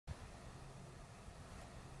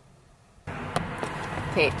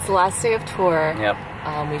Okay, it's the last day of tour. Yep.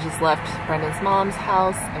 We just left Brendon's mom's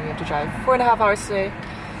house and we have to drive 4.5 hours today.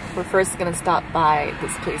 We're first gonna stop by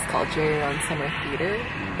this place called Jerry Run Summer Theater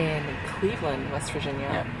in Cleveland, West Virginia.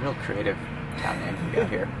 Yeah, real creative town name we got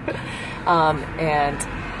here. And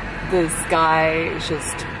this guy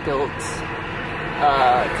just built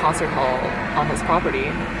a concert hall on his property.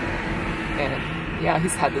 And yeah,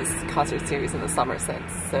 he's had this concert series in the summer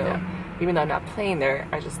since. So yeah. Even though I'm not playing there,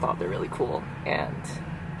 I just thought they're really cool. And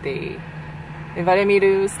they invited me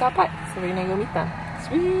to stop by. So we're gonna go meet them.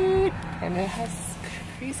 Sweet! And it has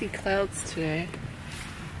crazy clouds today.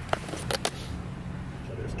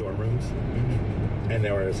 So there's dorm rooms. And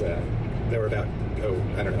there were about,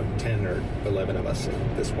 I don't know, 10 or 11 of us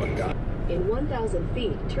and this one guy. In 1,000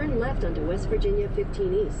 feet, turn left onto West Virginia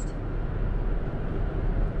 15 East.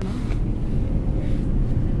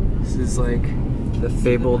 This is like the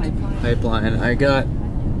fabled pipeline. I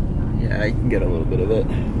can get a little bit of it.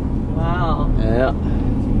 Wow. Yeah.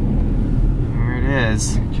 There it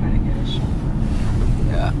is. Try to get a shot.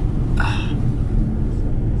 Yeah.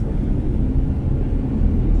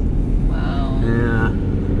 Wow.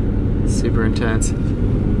 Yeah. Super intense.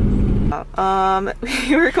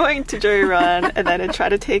 We were going to Jerry Run and then it tried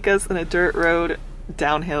to take us on a dirt road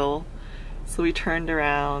downhill. So we turned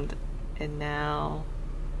around and now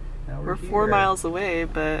we're 4 miles away,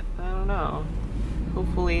 but I don't know.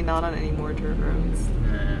 Hopefully not on any more dirt roads.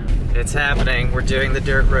 It's happening. We're doing the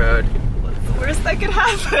dirt road. What's the worst that could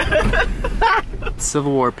happen?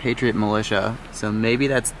 Civil War Patriot Militia. So maybe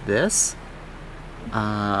that's this?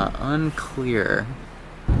 Unclear.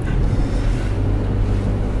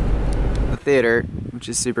 The theater, which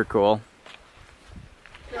is super cool.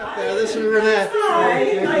 This is Renee.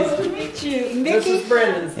 Hi, nice to meet you. Miki? This is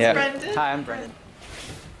Brendon. Yeah. Brendon? Hi, I'm Brendon.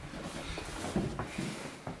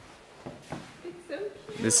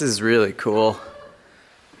 This is really cool.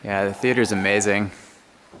 Yeah, the theater's amazing.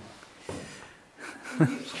 You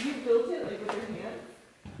built it like with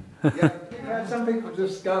your hands? Yeah, some people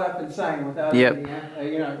just got up and sang without Yep.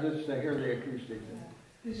 any, just to hear the acoustics.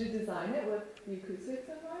 Did you design it with the acoustics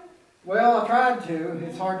in mind? Well, I tried to.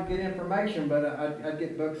 It's hard to get information, but I'd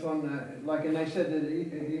get books on and they said that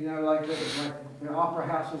like the opera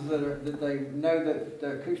houses that they know that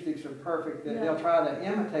the acoustics are perfect, that they'll try to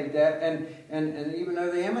imitate that, and even though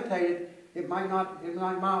they imitate it, it might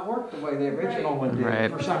not work the way the original one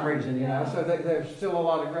did for some reason, So there's still a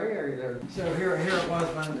lot of gray area there. So here it was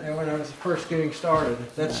when I was first getting started.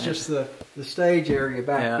 That's just the stage area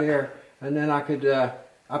back there, and then I could.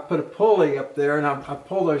 I put a pulley up there and I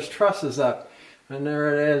pull those trusses up, and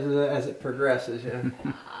there it is as it progresses.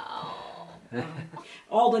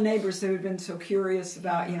 All the neighbors who had been so curious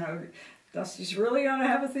about, Dusty's really going to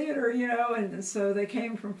have a theater, and so they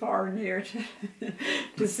came from far and near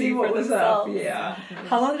to see what was up. Yeah.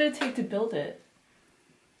 How long did it take to build it?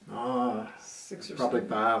 Probably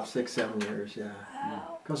 5, 6, 7 years. Yeah.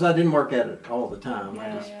 Because I didn't work at it all the time.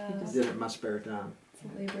 I just did it in my spare time.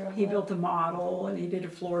 He built a model and he did a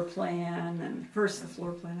floor plan, and first the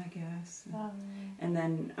floor plan, I guess, and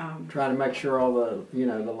then try to make sure all the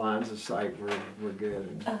the lines of sight were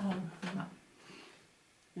good,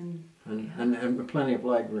 and plenty of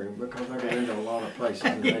leg room, because I got into a lot of places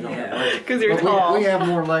and they don't have leg. Because you're tall. We have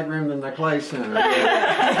more leg room than the Clay Center.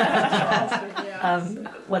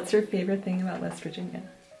 What's your favorite thing about West Virginia?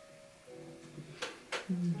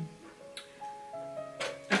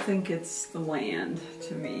 I think it's the land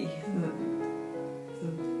to me,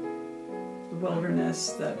 the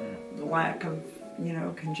wilderness, the lack of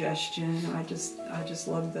congestion. I just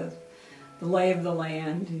love the lay of the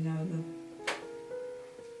land,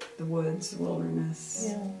 the woods, the wilderness.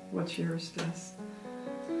 Yeah. What's yours, Dust?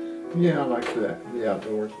 Yeah, I like the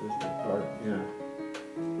outdoors part. Yeah.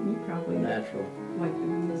 You probably natural. like the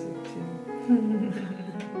music too.